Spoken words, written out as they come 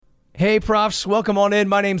Hey, profs. Welcome on in.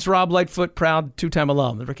 My name's Rob Lightfoot, proud two-time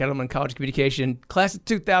alum of Rick Edelman College of Communication, class of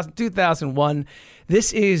 2000-2001.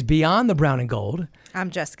 This is Beyond the Brown and Gold. I'm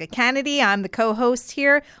Jessica Kennedy. I'm the co-host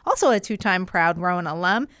here, also a two-time proud Rowan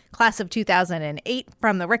alum, class of 2008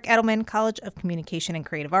 from the Rick Edelman College of Communication and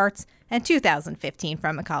Creative Arts, and 2015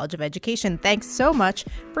 from the College of Education. Thanks so much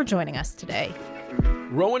for joining us today.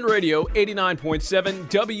 Rowan Radio 89.7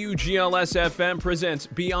 WGLS-FM presents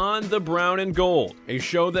Beyond the Brown and Gold, a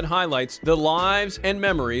show that highlights the lives and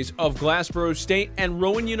memories of Glassboro State and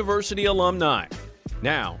Rowan University alumni.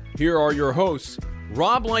 Now, here are your hosts,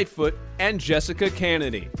 Rob Lightfoot and Jessica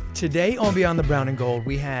Kennedy. Today on Beyond the Brown and Gold,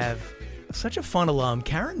 we have such a fun alum,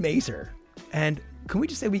 Karen Mazer. And can we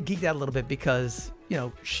just say we geeked out a little bit because, you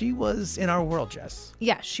know, she was in our world, Jess.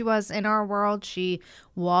 Yeah, she was in our world. She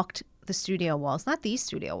walked the studio walls, not these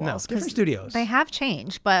studio walls. No, different studios. They have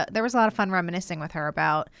changed, but there was a lot of fun reminiscing with her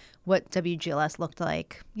about what WGLS looked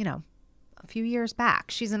like, you know, a few years back.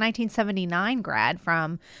 She's a 1979 grad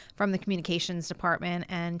from the communications department,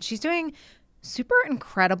 and she's doing super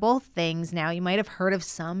incredible things now. You might have heard of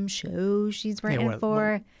some shows she's written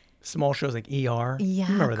for. Small shows like ER.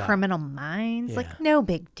 Yeah, remember that? Criminal Minds. Yeah. Like, no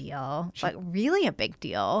big deal. Like, really a big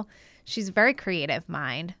deal. She's a very creative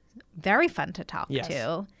mind, very fun to talk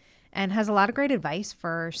to, and has a lot of great advice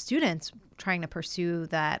for students trying to pursue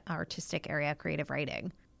that artistic area, creative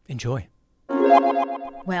writing. Enjoy.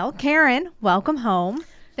 Well, Karen, welcome home.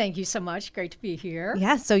 Thank you so much. Great to be here.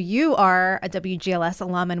 Yeah, so you are a WGLS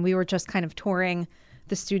alum, and we were just kind of touring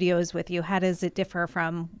the studios with you. How does it differ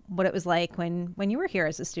from what it was like when you were here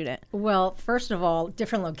as a student? Well, first of all,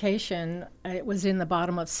 different location. It was in the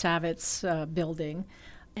bottom of Savitt's building,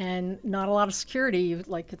 and not a lot of security.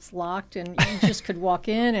 Like, it's locked, and you just could walk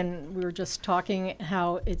in, and we were just talking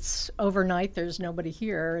how it's overnight. There's nobody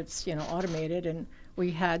here. It's, you know, automated, and we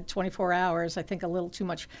had 24 hours. I think a little too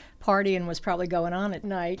much partying was probably going on at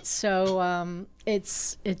night. So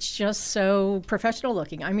it's just so professional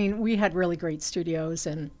looking. I mean, we had really great studios,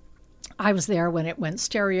 and I was there when it went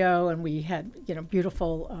stereo, and we had, you know,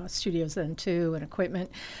 beautiful studios then too, and equipment.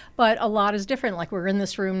 But a lot is different. Like, we're in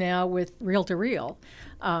this room now with reel-to-reel,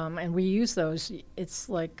 and we use those. It's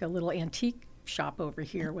like a little antique shop over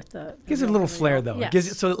here with the gives it a little flair, though. Yes. It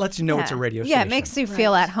gives it, so it lets you know it's a radio station. Yeah, it makes you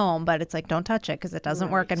feel at home, but it's like, don't touch it because it doesn't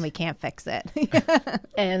work and we can't fix it.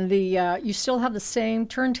 And you still have the same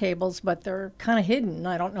turntables, but they're kind of hidden.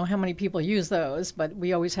 I don't know how many people use those, but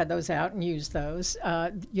we always had those out and used those.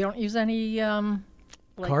 You don't use any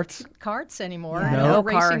carts anymore. Yeah, no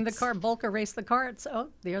racing carts. Bulk erase the carts. Oh,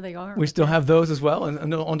 there they are. We still have those as well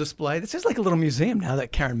and on display. This is like a little museum now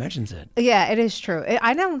that Karen mentions it. Yeah, it is true.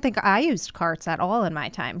 I don't think I used carts at all in my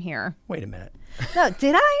time here. Wait a minute. No,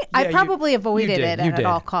 did I? Yeah, I probably avoided it you at did.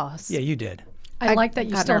 all costs. Yeah, you did. I like that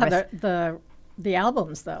you got still nervous. have the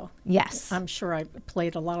albums, though. Yes. I'm sure I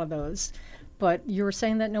played a lot of those. But you were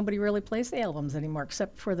saying that nobody really plays the albums anymore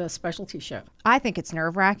except for the specialty show. I think it's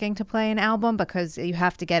nerve-wracking to play an album because you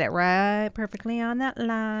have to get it right perfectly on that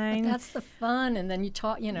line. But that's the fun, and then you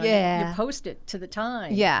you post it to the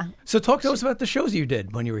time. Yeah. So talk to us about the shows you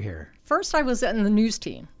did when you were here. First, I was in the news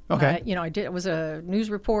team. Okay. I was a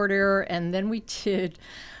news reporter, and then we did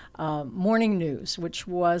Morning News, which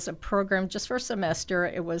was a program just for a semester.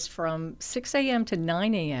 It was from 6 a.m. to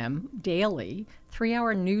 9 a.m. daily,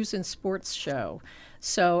 3-hour news and sports show.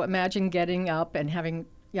 So imagine getting up and having,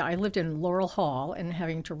 I lived in Laurel Hall and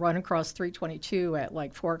having to run across 322 at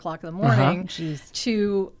like 4 o'clock in the morning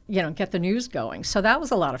to, get the news going. So that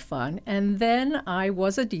was a lot of fun. And then I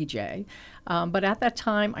was a DJ. But at that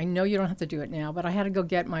time, I know you don't have to do it now, but I had to go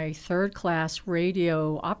get my third-class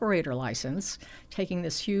radio operator license, taking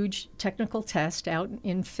this huge technical test out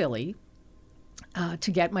in Philly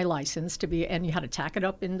to get my license and you had to tack it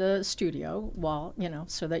up in the studio while,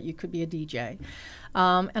 so that you could be a DJ.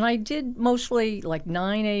 And I did mostly like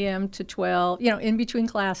 9 a.m. to 12, in between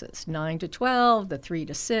classes, 9 to 12, the 3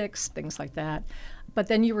 to 6, things like that. But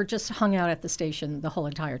then you were just hung out at the station the whole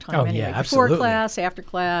entire time anyway. Yeah, absolutely. Before class, after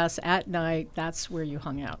class, at night, that's where you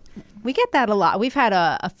hung out. We get that a lot. We've had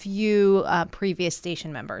a few previous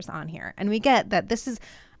station members on here, and we get that this is,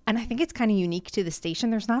 and I think it's kind of unique to the station.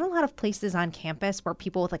 There's not a lot of places on campus where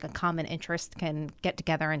people with like a common interest can get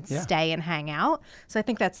together and stay and hang out. So I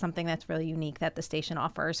think that's something that's really unique that the station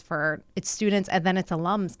offers for its students, and then its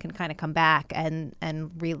alums can kind of come back and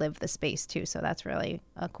relive the space too. So that's really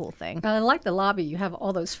a cool thing. I like the lobby. You have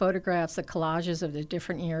all those photographs, the collages of the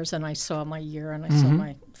different years, and I saw my year and I saw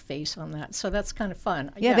my face on that. So that's kind of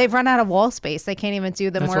fun. Yeah, they've run out of wall space. They can't even do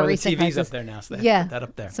the more recent. That's why the TV's up there now, so they have to put that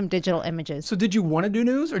up there. Some digital images. So did you want to do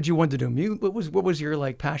news, or did you want to do music? What was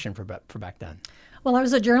your passion for back then? Well, I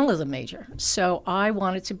was a journalism major, so I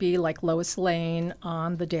wanted to be like Lois Lane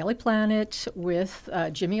on the Daily Planet with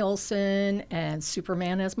Jimmy Olsen and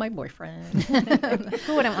Superman as my boyfriend.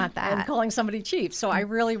 Who wouldn't want that? And calling somebody chief. So I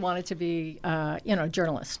really wanted to be, a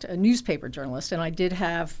journalist, a newspaper journalist. And I did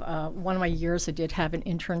have, one of my years, I did have an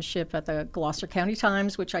internship at the Gloucester County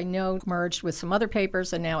Times, which I know merged with some other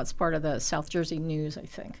papers, and now it's part of the South Jersey News, I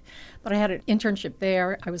think. But I had an internship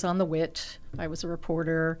there. I was on the WIT. I was a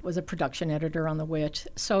reporter, was a production editor on the WIT.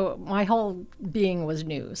 So my whole being was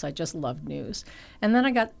news. I just loved news. And then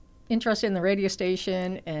I got interested in the radio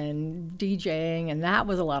station and DJing, and that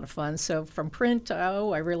was a lot of fun. So from print to,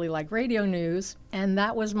 I really like radio news. And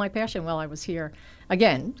that was my passion while I was here.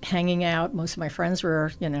 Again, hanging out. Most of my friends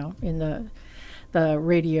were, in the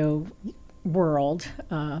radio world.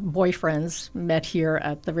 Boyfriends met here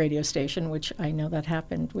at the radio station, which I know that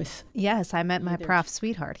happened with. Yes, I met my prof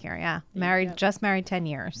sweetheart here. Yeah, just married 10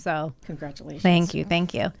 years. So congratulations. Thank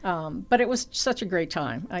you. But it was such a great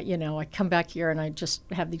time. I come back here and I just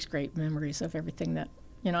have these great memories of everything that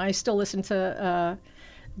I still listen to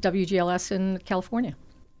WGLS in California.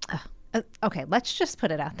 Okay, let's just put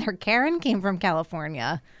it out there. Karen came from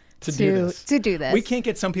California. To do this. We can't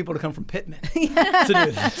get some people to come from Pittman to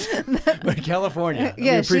do this. But California,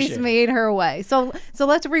 yeah, she's made her way. So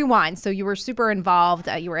let's rewind. So you were super involved.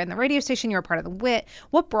 You were in the radio station. You were part of the WIT.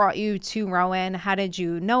 What brought you to Rowan? How did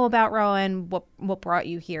you know about Rowan? What brought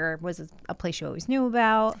you here? Was it a place you always knew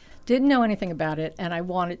about? Didn't know anything about it, and I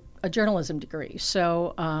wanted a journalism degree.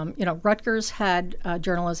 So, Rutgers had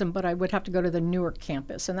journalism, but I would have to go to the Newark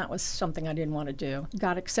campus, and that was something I didn't want to do.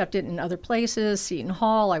 Got accepted in other places, Seton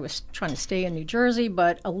Hall. I was trying to stay in New Jersey,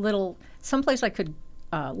 but someplace I could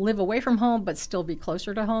live away from home, but still be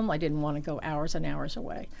closer to home. I didn't want to go hours and hours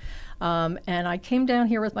away. And I came down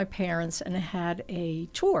here with my parents and had a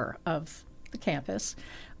tour of the campus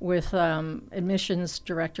with admissions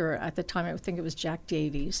director at the time. I think it was Jack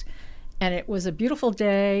Davies. And it was a beautiful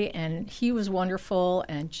day, and he was wonderful,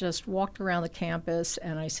 and just walked around the campus.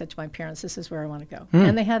 And I said to my parents, this is where I want to go.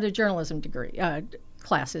 And they had a journalism degree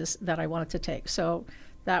classes that I wanted to take. So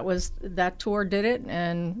that tour did it,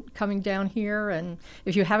 and coming down here. And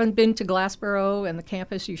if you haven't been to Glassboro and the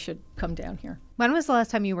campus, you should come down here. When was the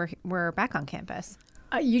last time you were back on campus?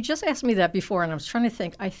 You just asked me that before, and I was trying to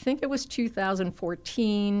think. I think it was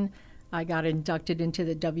 2014. I got inducted into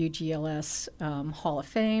the WGLS Hall of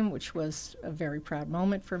Fame, which was a very proud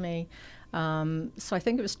moment for me. So I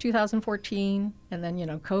think it was 2014, and then,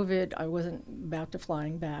 COVID, I wasn't about to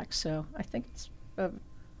flying back. So I think it's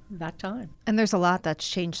that time. And there's a lot that's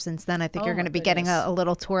changed since then. I think you're going to be getting a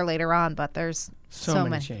little tour later on, but there's so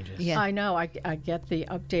many changes. Yeah. I know. I get the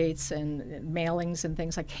updates and mailings and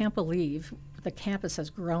things. I can't believe the campus has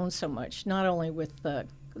grown so much, not only with the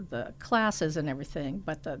classes and everything,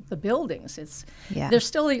 but the buildings. There's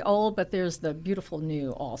still the old, but there's the beautiful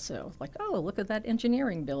new also. Like, look at that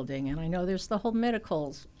engineering building. And I know there's the whole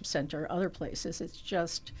medical center, other places. It's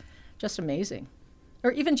just amazing.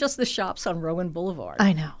 Or even just the shops on Rowan Boulevard.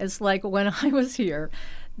 I know. It's like when I was here,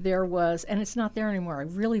 there was, and it's not there anymore. I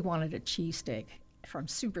really wanted a cheesesteak from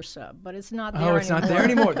Super Sub, but it's not there anymore. Oh, it's not there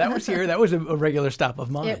anymore. That was here. That was a regular stop of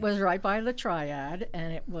mine. It was right by the Triad,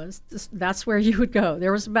 and that's where you would go.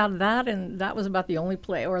 There was about that, and that was about the only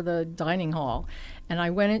place, or the dining hall. And I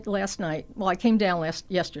went in last night. Well, I came down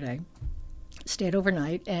yesterday, stayed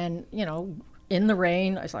overnight, and, in the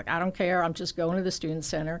rain, I was like, I don't care. I'm just going to the student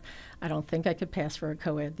center. I don't think I could pass for a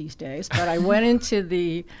co-ed these days. But I went into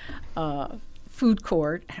the food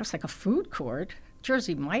court. I was like, a food court?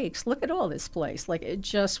 Jersey Mike's, look at all this place. Like, it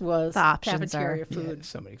just was cafeteria food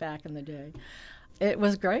back in the day. It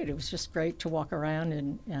was great. It was just great to walk around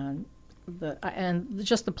and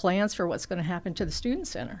just the plans for what's going to happen to the student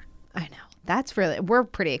center. I know. We're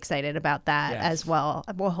pretty excited about that as well.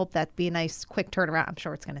 We'll hope that be a nice quick turnaround. I'm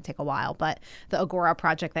sure it's going to take a while, but the Agora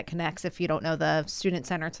project that connects, if you don't know, the student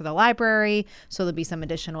center to the library. So there'll be some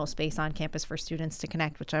additional space on campus for students to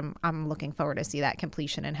connect, which I'm looking forward to see that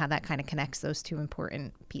completion and how that kind of connects those two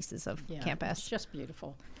important pieces of campus. It's just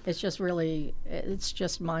beautiful. It's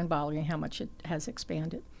just mind-boggling how much it has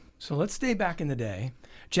expanded. So let's stay back in the day.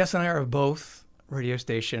 Jess and I are both radio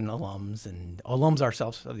station alums and alums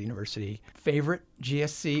ourselves of the university. Favorite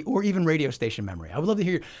GSC or even radio station memory? I would love to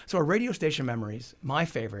hear. So our radio station memories, my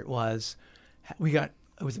favorite was it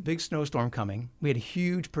was a big snowstorm coming. We had a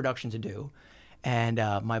huge production to do. And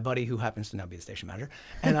my buddy, who happens to now be the station manager,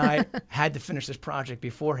 and I had to finish this project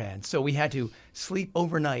beforehand. So we had to sleep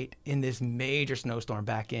overnight in this major snowstorm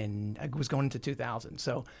it was going into 2000.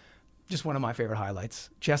 So just one of my favorite highlights.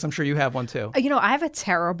 Jess, I'm sure you have one too. I have a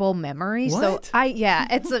terrible memory. What?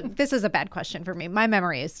 So this is a bad question for me. My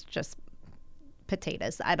memory is just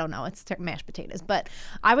potatoes. I don't know. It's mashed potatoes. But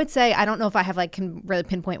I would say, I don't know if I have can really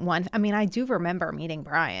pinpoint one. I mean, I do remember meeting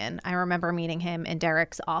Brian. I remember meeting him in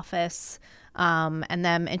Derek's office. And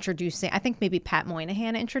them introducing, I think maybe Pat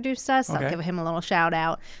Moynihan introduced us. Okay. I'll give him a little shout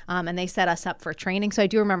out. And they set us up for training. So I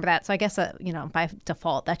do remember that. So I guess, by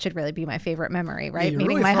default, that should really be my favorite memory, right? Yeah, you're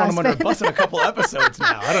Meeting really my husband. Him under a bus in a couple episodes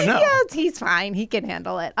now. I don't know. Yeah, he's fine. He can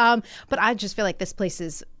handle it. But I just feel like this place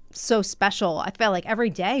is so special. I felt like every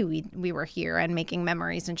day we were here and making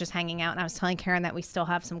memories and just hanging out. And I was telling Karen that we still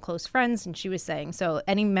have some close friends. And she was saying, so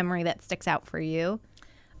any memory that sticks out for you?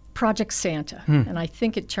 Project Santa, and I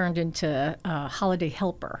think it turned into Holiday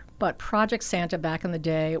Helper. But Project Santa back in the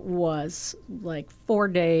day was like 4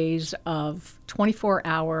 days of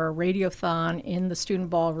 24-hour radiothon in the student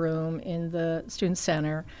ballroom, in the student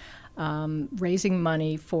center, raising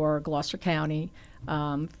money for Gloucester County,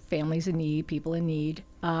 families in need, people in need.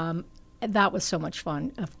 That was so much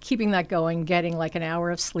fun, of keeping that going, getting like an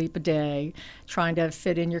hour of sleep a day, trying to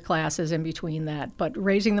fit in your classes in between that. But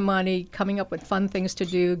raising the money, coming up with fun things to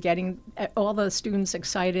do, getting all the students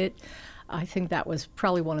excited, I think that was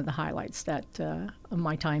probably one of the highlights of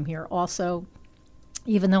my time here. Also,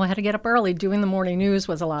 even though I had to get up early, doing the morning news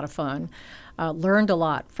was a lot of fun. Learned a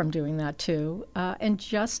lot from doing that too. And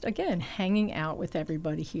just, again, hanging out with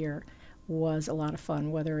everybody here was a lot of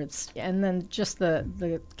fun, and then just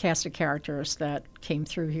the cast of characters that came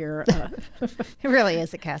through here. It really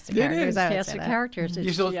is a cast of characters. Cast of characters.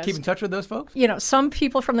 You still keep in touch with those folks? Some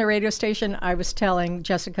people from the radio station, I was telling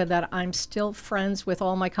Jessica that I'm still friends with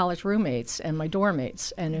all my college roommates and my dorm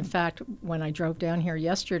mates. And in fact, when I drove down here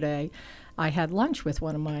yesterday, I had lunch with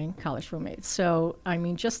one of my college roommates. So, I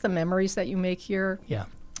mean, just the memories that you make here. Yeah.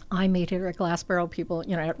 I made here at Glassboro, people,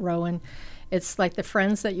 at Rowan. It's like the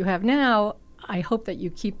friends that you have now, I hope that you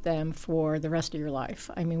keep them for the rest of your life.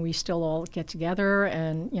 I mean, we still all get together,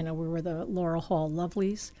 and, we were the Laurel Hall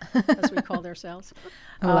Lovelies, as we called ourselves.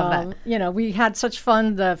 I love that. We had such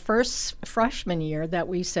fun the first freshman year that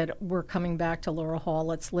we said, we're coming back to Laurel Hall,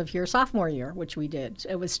 let's live here sophomore year, which we did.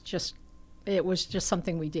 It was just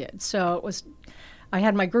something we did. So I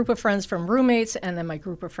had my group of friends from roommates, and then my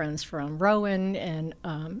group of friends from Rowan and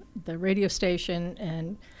the radio station,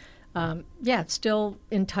 and still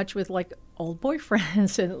in touch with like old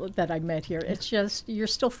boyfriends that I met here. It's just, you're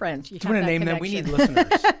still friends. You do you want to name them? We need listeners.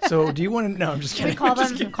 So do you want to? No, I'm just kidding.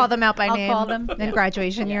 Call them out by name. I'll call them. Then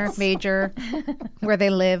graduation year, major, where they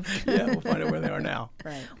lived. Yeah, we'll find out where they are now.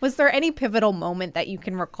 Right. Was there any pivotal moment that you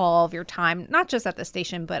can recall of your time, not just at the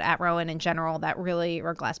station, but at Rowan in general,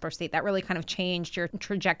 or Glassboro State, that really kind of changed your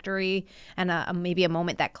trajectory, and maybe a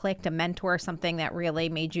moment that clicked, a mentor, something that really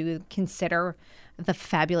made you consider the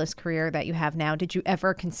fabulous career that you have now? Did you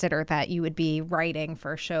ever consider that you would be writing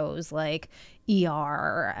for shows like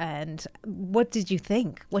ER? And what did you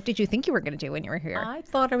think? What did you think you were going to do when you were here? I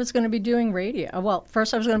thought I was going to be doing radio. Well,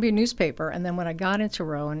 first I was going to be a newspaper, and then when I got into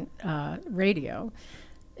Rowan radio,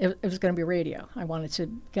 it was going to be radio. I wanted to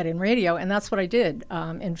get in radio, and that's what I did.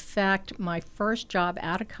 In fact, my first job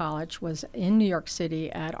out of college was in New York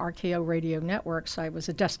City at RKO Radio Networks. I was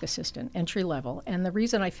a desk assistant, entry level. And the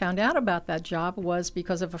reason I found out about that job was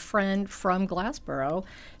because of a friend from Glassboro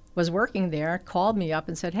was working there, called me up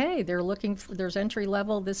and said, hey, there's entry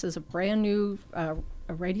level. This is a brand new a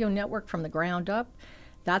radio network from the ground up.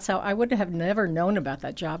 That's how I would have never known about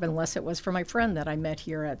that job unless it was for my friend that I met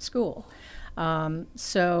here at school.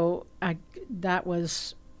 So that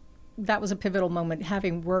was a pivotal moment.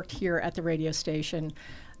 Having worked here at the radio station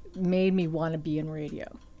made me want to be in radio,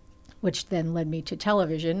 which then led me to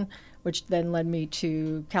television, which then led me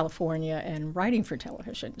to California and writing for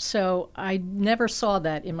television. So I never saw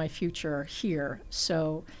that in my future here.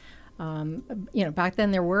 So, back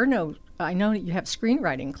then there were no, I know you have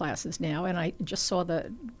screenwriting classes now, and I just saw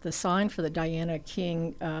the sign for the Diana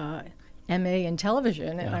King MA in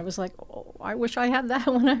television, and I was like, oh, I wish I had that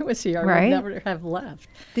when I was here. I would never have left.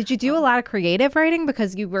 Did you do a lot of creative writing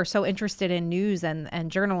because you were so interested in news and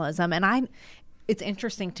journalism? And it's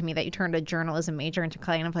interesting to me that you turned a journalism major into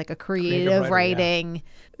kind of like a creative writing,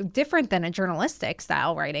 different than a journalistic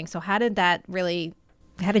style writing. So how did you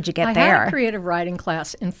get there? I had a creative writing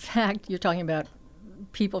class. In fact, you're talking about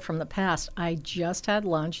people from the past. I just had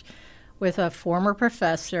lunch with a former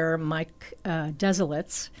professor, Mike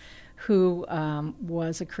Desilets, who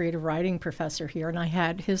was a creative writing professor here, and I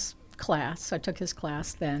had his class. I took his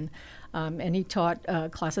class then, and he taught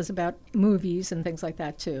classes about movies and things like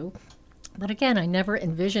that too. But again, I never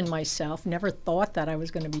envisioned myself, never thought that I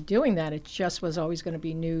was going to be doing that. It just was always going to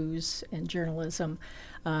be news and journalism,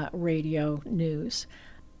 radio news.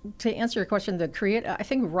 To answer your question, I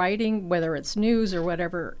think writing, whether it's news or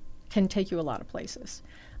whatever, can take you a lot of places.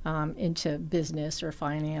 into business or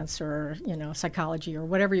finance or, psychology or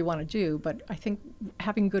whatever you want to do. But I think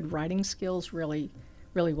having good writing skills really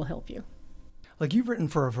will help you. Like, you've written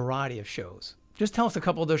for a variety of shows. Just tell us a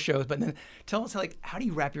couple of those shows, but then tell us, like, how do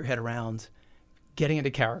you wrap your head around getting into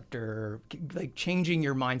character, like changing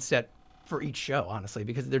your mindset for each show, honestly,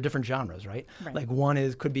 because they're different genres, right? Like, one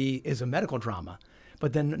is a medical drama,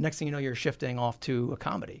 but then next thing you know, you're shifting off to a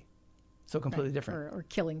comedy. So completely different. Or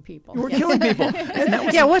killing people. Or killing people. And that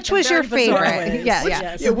was which was your favorite?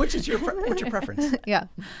 Yeah, what's your preference? Yeah.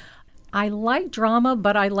 I like drama,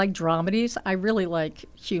 but I like dramedies. I really like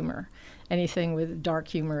humor. Anything with dark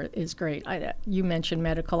humor is great. You mentioned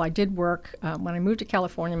medical. I did work, when I moved to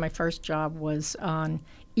California, my first job was on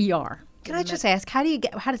ER. Can I just ask, how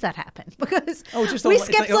does that happen? Because just we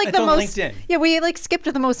skipped it's the on most, LinkedIn. Yeah, we skipped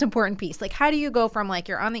the most important piece. Like, how do you go from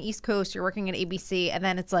you're on the East Coast, you're working at ABC, and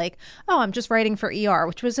then it's like, oh, I'm just writing for ER,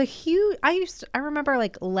 which was a huge. I remember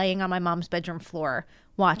laying on my mom's bedroom floor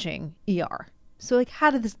watching ER. So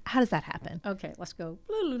how does that happen? Okay, let's go.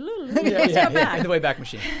 Let's go back. The Wayback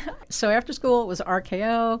Machine. So after school, it was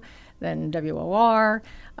RKO, then WOR.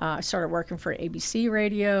 I started working for ABC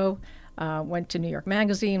Radio. Went to New York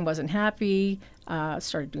Magazine, wasn't happy,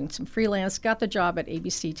 started doing some freelance, got the job at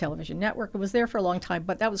ABC Television Network. I was there for a long time,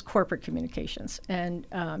 but that was corporate communications. And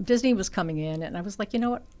Disney was coming in, and I was like, you know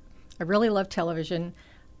what? I really love television.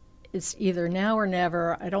 It's either now or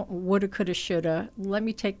never. I don't woulda, coulda, shoulda. Let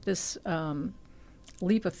me take this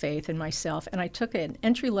leap of faith in myself. And I took an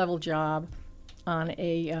entry-level job on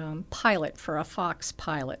a pilot for a Fox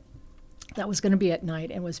pilot that was going to be at night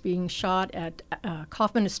and was being shot at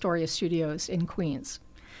Kaufman Astoria Studios in Queens.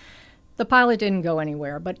 The pilot didn't go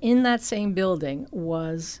anywhere, but in that same building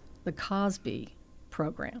was the Cosby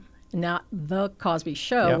program. Not the Cosby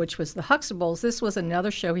Show, which was the Huxtables. This was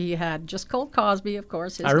another show he had, just called Cosby, of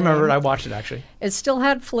course. I remember it. I watched it, actually. It still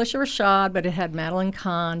had Felicia Rashad, but it had Madeline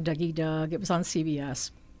Kahn, Dougie Doug. It was on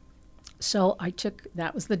CBS. So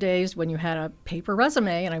that was the days when you had a paper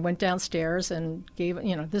resume, and I went downstairs and gave,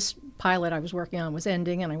 this pilot I was working on was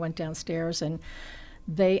ending, and I went downstairs, and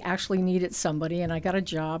they actually needed somebody, and I got a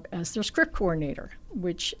job as their script coordinator,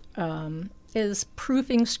 which is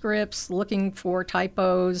proofing scripts, looking for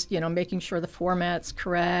typos, making sure the format's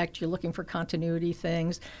correct. You're looking for continuity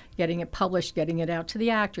things, getting it published, getting it out to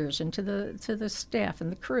the actors and to the staff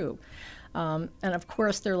and the crew. And of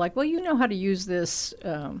course, they're like, well, you know how to use this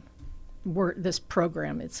this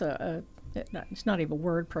program. It's it's not even a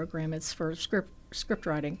Word program. It's for script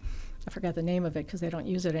writing. I forgot the name of it because they don't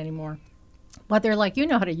use it anymore. But they're like, you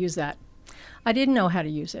know how to use that. I didn't know how to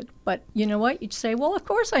use it. But you know what? You'd say, well, of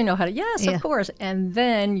course I know how to. Yes, of course. And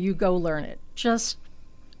then you go learn it.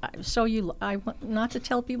 I want not to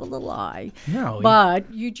tell people to lie. No.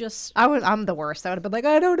 But you just. I'm the worst. I would have been like,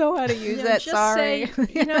 I don't know how to use it. Sorry.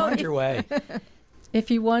 Say, find your way. If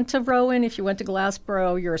you went to Rowan, if you went to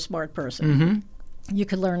Glassboro, you're a smart person. Mm-hmm. You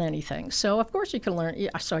could learn anything. So, of course, you can learn.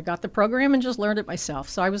 So I got the program and just learned it myself.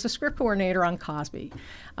 So I was a script coordinator on Cosby.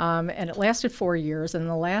 And it lasted 4 years. And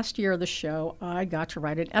the last year of the show, I got to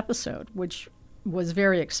write an episode, which was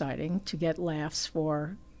very exciting to get laughs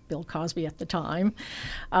for Bill Cosby at the time.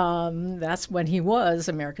 That's when he was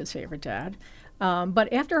America's favorite dad.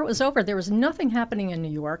 But after it was over, there was nothing happening in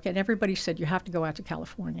New York, and everybody said, you have to go out to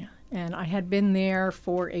California. And I had been there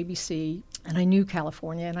for ABC, and I knew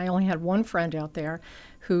California, and I only had one friend out there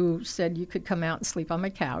who said you could come out and sleep on my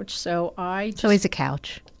couch. So it's always a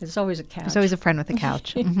couch. It's always a couch. There's always a friend with a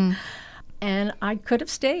couch. Mm-hmm. And I could have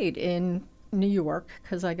stayed in New York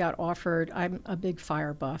because I got offered, I'm a big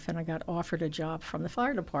fire buff, and I got offered a job from the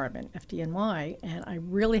fire department, FDNY, and I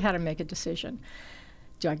really had to make a decision.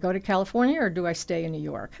 Do I go to California or do I stay in New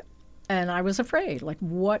York? And I was afraid, like,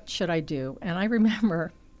 what should I do? And I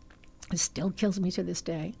remember, it still kills me to this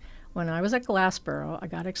day, when I was at Glassboro, I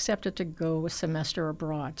got accepted to go a semester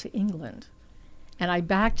abroad to England. And I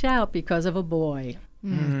backed out because of a boy.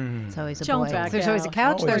 It's always a Don't boy. back There's out. always a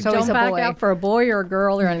couch. There's Don't always a back boy. out for a boy or a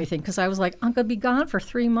girl or anything, because I was like, I'm going to be gone for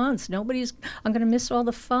 3 months. I'm going to miss all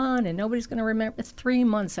the fun, and nobody's going to remember. It's 3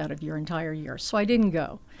 months out of your entire year. So I didn't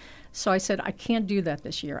go. So I said, I can't do that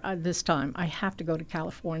this time. I have to go to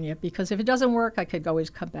California, because if it doesn't work, I could always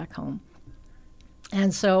come back home.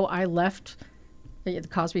 And so I left. The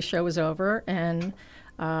Cosby Show was over, and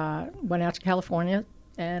went out to California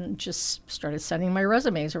and just started sending my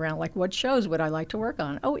resumes around, like, what shows would I like to work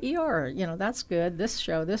on? Oh, ER, that's good. This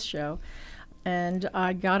show. And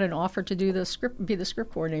I got an offer to be the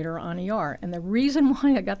script coordinator on ER. And the reason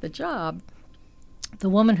why I got the job, the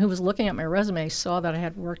woman who was looking at my resume saw that I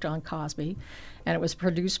had worked on Cosby, and it was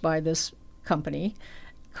produced by this company,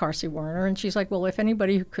 Carsey Werner, and she's like, well, if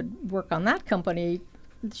anybody who could work on that company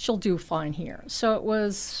she'll do fine here. So it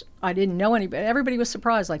was, I didn't know anybody. Everybody was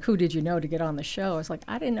surprised, like, who did you know to get on the show? I was like,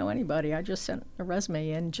 I didn't know anybody. I just sent a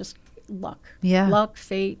resume in, just luck. Yeah. Luck,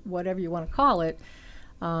 fate, whatever you want to call it.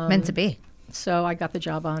 Meant to be. So I got the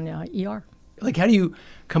job on ER. Like, how do you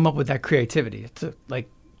come up with that creativity? To, like,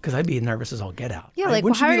 because I'd be nervous as all get out. Yeah, Right? like,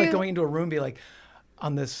 Wouldn't how you be are like you- going into a room and be like,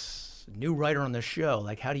 on this new writer on this show,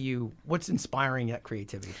 like, what's inspiring that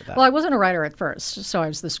creativity for that? Well, I wasn't a writer at first, so I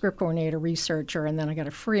was the script coordinator, researcher, and then I got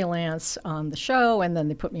a freelance on the show, and then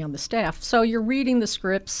they put me on the staff. So you're reading the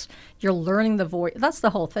scripts, you're learning the voice. That's the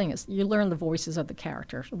whole thing, is you learn the voices of the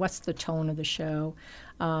characters. What's the tone of the show?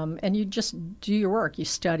 And you just do your work. You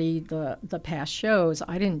study the past shows.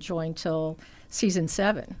 I didn't join till season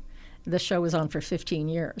 7. The show was on for 15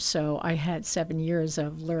 years, so I had 7 years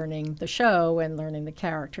of learning the show and learning the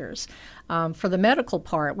characters. For the medical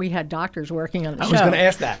part, we had doctors working on the show. I was going to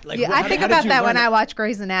ask that. Like, Yeah, how I think did about you that learn when it? I watch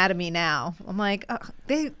Grey's Anatomy now. I'm like,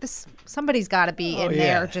 somebody's got to be in yeah.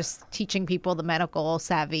 there just teaching people the medical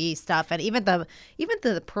savvy stuff, and even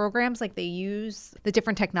the programs like they use, the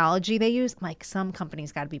different technology they use. I'm like, some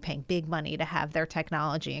companies got to be paying big money to have their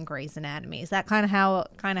technology in Grey's Anatomy. Is that kind of how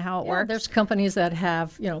it works? There's companies that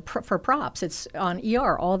have, for props, it's on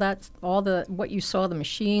ER. All the what you saw, the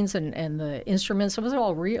machines and the instruments, it was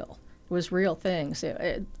all real. It was real things.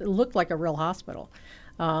 It looked like a real hospital.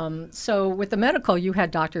 So with the medical, you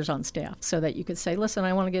had doctors on staff so that you could say, listen,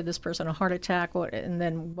 I want to give this person a heart attack, and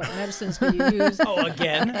then what medicines do you use? Oh,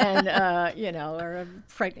 again? And,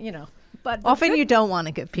 But Often you don't want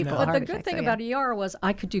to give people a But heart the good attack, thing so, about ER was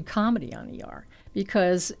I could do comedy on ER,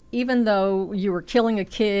 because even though you were killing a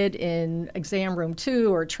kid in exam room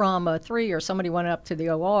 2 or trauma 3, or somebody went up to the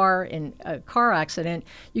OR in a car accident,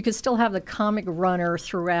 you could still have the comic runner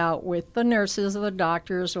throughout with the nurses or the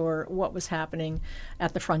doctors or what was happening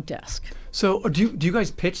at the front desk. So do you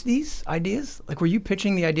guys pitch these ideas? Like, were you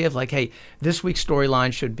pitching the idea of like, hey, this week's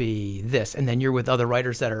storyline should be this, and then you're with other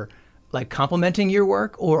writers that are like complimenting your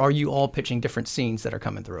work, or are you all pitching different scenes that are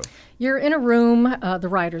coming through? You're in a room, the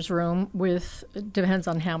writer's room, with, depends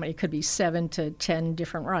on how many, it could be 7 to 10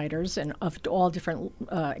 different writers and of all different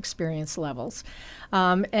experience levels.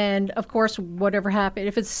 And of course, whatever happened,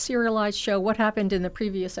 if it's a serialized show, what happened in the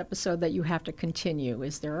previous episode that you have to continue?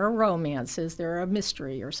 Is there a romance? Is there a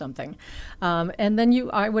mystery or something? And then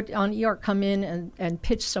I would on ER come in and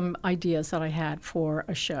pitch some ideas that I had for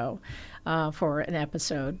a show, for an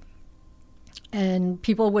episode. And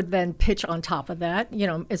people would then pitch on top of that.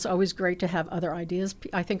 It's always great to have other ideas.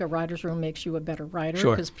 I think a writer's room makes you a better writer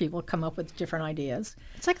because people come up with different ideas.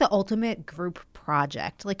 It's like the ultimate group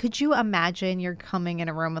project. Like, could you imagine you're coming in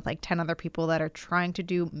a room with like 10 other people that are trying to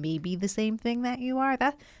do maybe the same thing that you are?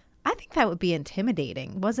 I think that would be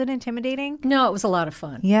intimidating. Was it intimidating? No, it was a lot of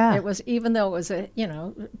fun. Yeah. It was, even though it was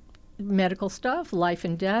medical stuff, life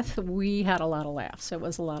and death, we had a lot of laughs. It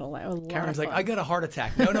was a lot of laughs. Karen's like, I got a heart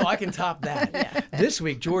attack. No, I can top that. This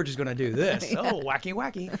week, George is going to do this. Oh, wacky.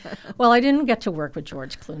 Well, I didn't get to work with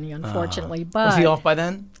George Clooney, unfortunately. But Was he off by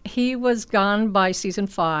then? He was gone by season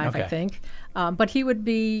 5, Okay. I think. But he would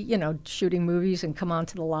be, shooting movies and come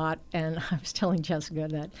onto the lot. And I was telling Jessica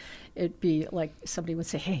that it'd be like somebody would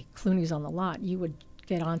say, hey, Clooney's on the lot. You would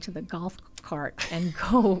get onto the golf cart and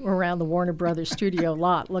go around the Warner Brothers studio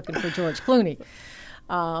lot looking for George Clooney.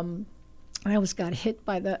 I almost got hit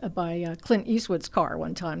by Clint Eastwood's car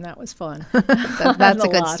one time. That was fun. That's a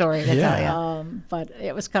good story to tell you. But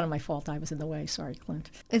it was kind of my fault. I was in the way. Sorry, Clint.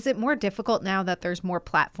 Is it more difficult now that there's more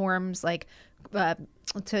platforms like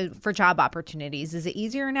for job opportunities? Is it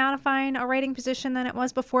easier now to find a writing position than it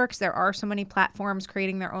was before because there are so many platforms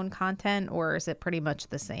creating their own content, or is it pretty much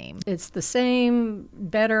the same? It's the same,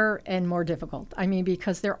 better, and more difficult. I mean,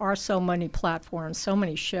 because there are so many platforms, so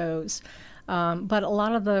many shows. But a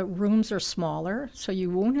lot of the rooms are smaller, so you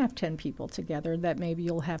won't have 10 people together, that maybe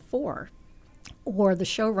you'll have 4. Or the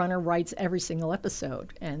showrunner writes every single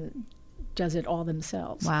episode and does it all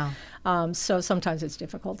themselves. Wow. So sometimes it's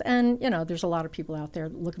difficult. And, there's a lot of people out there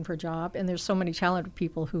looking for a job, and there's so many talented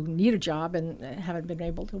people who need a job and haven't been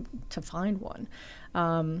able to find one.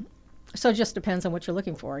 So it just depends on what you're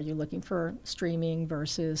looking for. Are you looking for streaming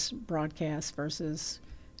versus broadcast versus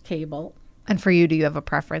cable? And for you, do you have a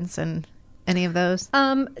preference in any of those?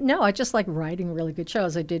 No, I just like writing really good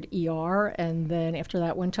shows. I did ER, and then after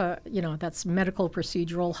that went to, that's medical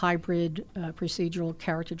procedural, hybrid procedural,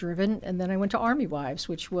 character-driven. And then I went to Army Wives,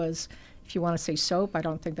 which was, if you want to say soap, I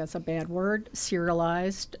don't think that's a bad word,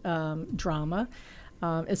 serialized drama.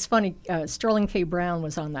 It's funny, Sterling K. Brown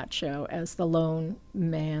was on that show as the lone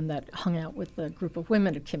man that hung out with the group of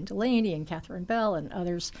women, of Kim Delaney and Catherine Bell and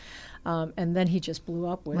others. And then he just blew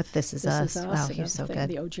up with This Is Us. Wow, and he's so everything,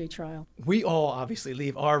 good. the O.J. trial. We all obviously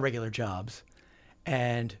leave our regular jobs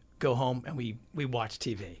and go home and we watch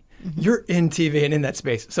TV. You're in TV and in that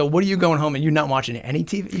space. So what are you going home and you're not watching any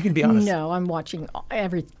TV? You can be honest. No, I'm watching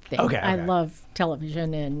everything. Okay. I love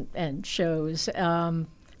television and shows.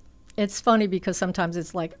 It's funny because sometimes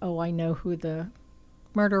it's like, oh, I know who the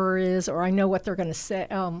murderer is, or I know what they're going to say.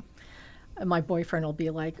 My boyfriend will be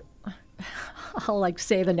like, I'll like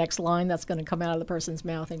say the next line that's going to come out of the person's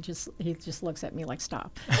mouth, and he just looks at me like,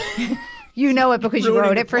 stop. You know it because you Ruining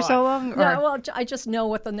wrote the it for plot. so long? No, Or- well, I just know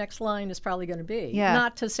what the next line is probably going to be. Yeah.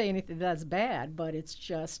 Not to say anything that's bad, but it's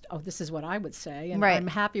just, oh, this is what I would say. And Right. I'm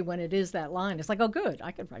happy when it is that line. It's like, oh, good,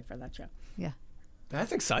 I could write for that show. Yeah.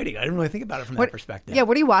 That's exciting. I didn't really think about it from that perspective. Yeah,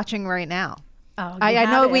 what are you watching right now? Oh, I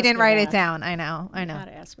know we didn't write it down. I know. You had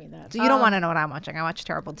to ask me that. So you don't want to know what I'm watching. I watch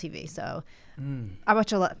terrible TV. So I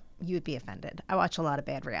watch a lot. You would be offended. I watch a lot of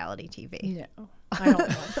bad reality TV. No, I don't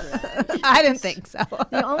watch reality. I didn't think so.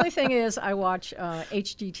 The only thing is I watch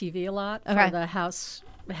HGTV a lot Okay. for the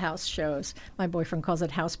house shows. My boyfriend calls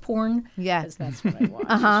it house porn. Yeah. Because that's what I watch.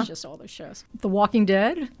 It's just all those shows. The Walking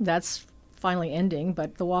Dead, that's finally ending,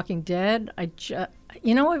 but The Walking Dead,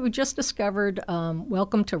 we just discovered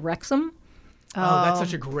Welcome to Wrexham. Oh, that's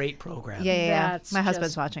such a great program. Yeah. That's My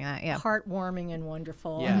husband's just watching that. Yeah. Heartwarming and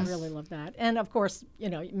wonderful. Yes. I really love that. And of course,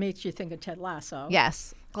 it makes you think of Ted Lasso.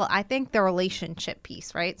 Yes. Well, I think the relationship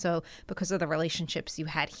piece, right? So because of the relationships you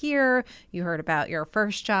had here, you heard about your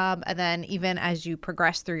first job, and then even as you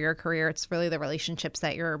progress through your career, it's really the relationships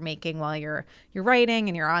that you're making while you're writing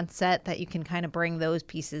and you're on set that you can kind of bring those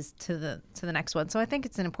pieces to the next one. So I think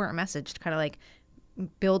it's an important message to kind of like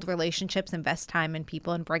build relationships, invest time in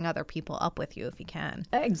people, and bring other people up with you if you can.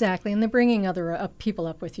 Exactly, and they're bringing other people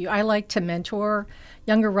up with you. I like to mentor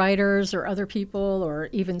younger writers or other people, or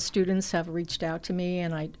even students have reached out to me,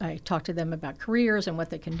 and I talk to them about careers and what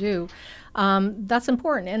they can do. That's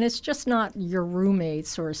important, and it's just not your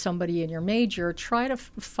roommates or somebody in your major. Try to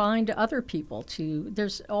find other people.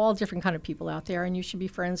 There's all different kind of people out there, and you should be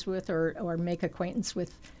friends with or make acquaintance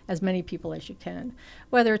with as many people as you can.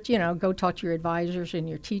 Whether it's, go talk to your advisors and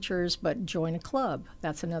your teachers, but join a club.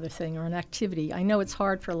 That's another thing, or an activity. I know it's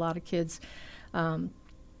hard for a lot of kids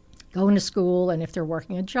going to school, and if they're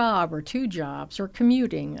working a job or two jobs or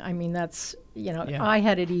commuting. I mean, that's, I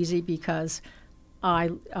had it easy because I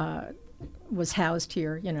was housed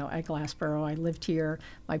here, at Glassboro. I lived here.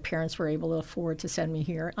 My parents were able to afford to send me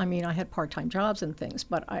here. I mean, I had part-time jobs and things,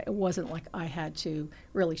 but it wasn't like I had to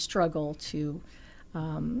really struggle to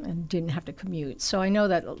and didn't have to commute. So I know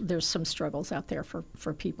that there's some struggles out there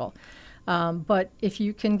for people. But if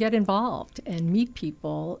you can get involved and meet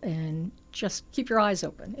people and just keep your eyes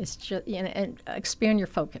open, it's just and expand your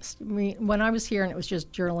focus. I mean, when I was here and it was just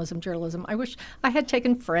journalism, I wish I had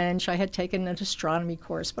taken French, I had taken an astronomy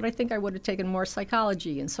course, but I think I would have taken more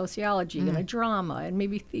psychology and sociology and a drama and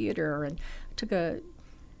maybe theater, and took a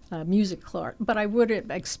music class, but I would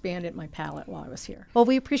have expanded my palette while I was here. Well,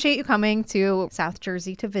 we appreciate you coming to South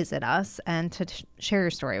Jersey to visit us and to share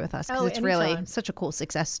your story with us, because it's really anytime. such a cool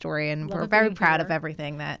success story, and Love we're it very being proud here. of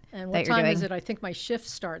everything that And that what you're time doing. is it? I think my shift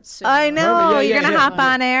starts soon. I know. Yeah, You're going to hop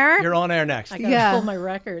on air. You're on air next. I got to Yeah. pull my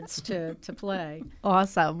records to play.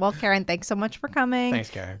 Awesome. Well, Karen, thanks so much for coming. Thanks,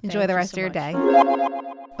 Karen. Enjoy Thank the you rest so of your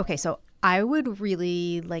much. day. Okay, so I would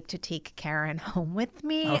really like to take Karen home with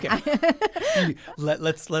me. Okay.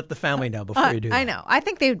 Let's let the family know before you do that. I know. I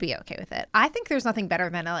think they would be okay with it. I think there's nothing better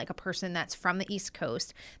than a person that's from the East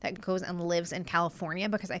Coast that goes and lives in California,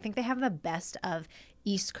 because I think they have the best of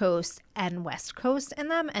East Coast and West Coast in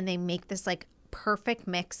them, and they make this perfect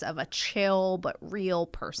mix of a chill but real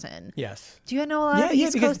person. Yes. Do you know a lot of the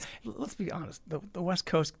East because Coast? let's be honest, the West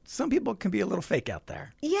Coast, some people can be a little fake out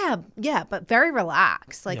there. Yeah, but very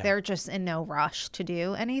relaxed. Yeah. They're just in no rush to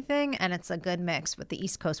do anything, and it's a good mix with the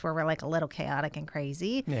East Coast where we're a little chaotic and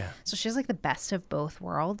crazy. Yeah. So she's the best of both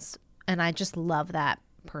worlds, and I just love that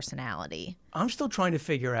personality. I'm still trying to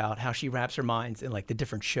figure out how she wraps her minds in the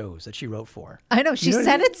different shows that she wrote for. I know, she know what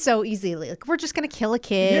I said mean? it so easily. We're just gonna kill a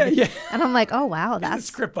kid. Yeah. And I'm like, oh wow, The that's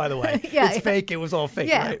script, by the way. Yeah, It's fake. It was all fake,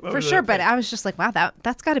 yeah, right? What for was sure. it? But Fake. I was just like, wow,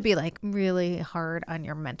 that's got to be really hard on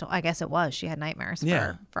your mental. I guess it was. She had nightmares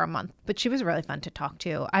for a month, but she was really fun to talk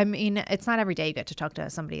to. I mean, it's not every day you get to talk to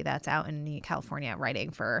somebody that's out in California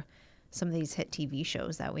writing for some of these hit TV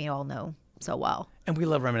shows that we all know so well. And we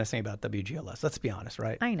love reminiscing about WGLS. Let's be honest,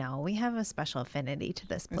 right? I know we have a special affinity to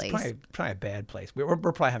this place. It's probably a bad place. We're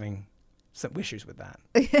probably having some issues with that.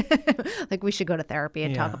 Like we should go to therapy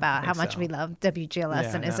and talk about how much we love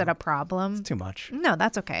WGLS and is it a problem? It's too much. No,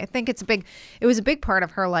 that's okay. I think it was a big part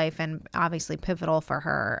of her life and obviously pivotal for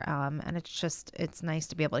her. And it's nice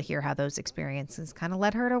to be able to hear how those experiences kind of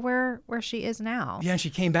led her to where she is now. Yeah, and she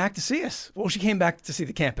came back to see us. Well, she came back to see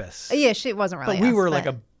the campus. Yeah, she wasn't really. But we were like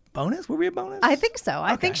a bonus? Were we a bonus? I think so.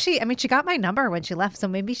 Okay. I think she got my number when she left, so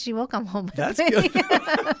maybe she will come home with That's me. good.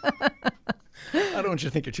 I don't want you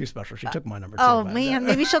to think you're too special. She took my number too. Oh, man.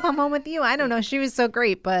 Maybe she'll come home with you. I don't know. She was so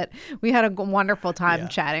great, but we had a wonderful time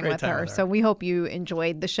chatting with her. So we hope you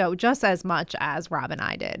enjoyed the show just as much as Rob and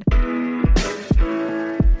I did.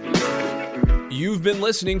 You've been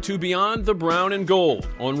listening to Beyond the Brown and Gold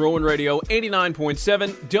on Rowan Radio 89.7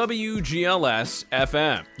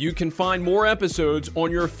 WGLS-FM. You can find more episodes on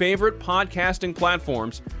your favorite podcasting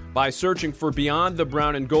platforms by searching for Beyond the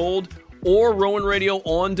Brown and Gold or Rowan Radio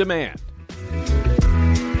On Demand.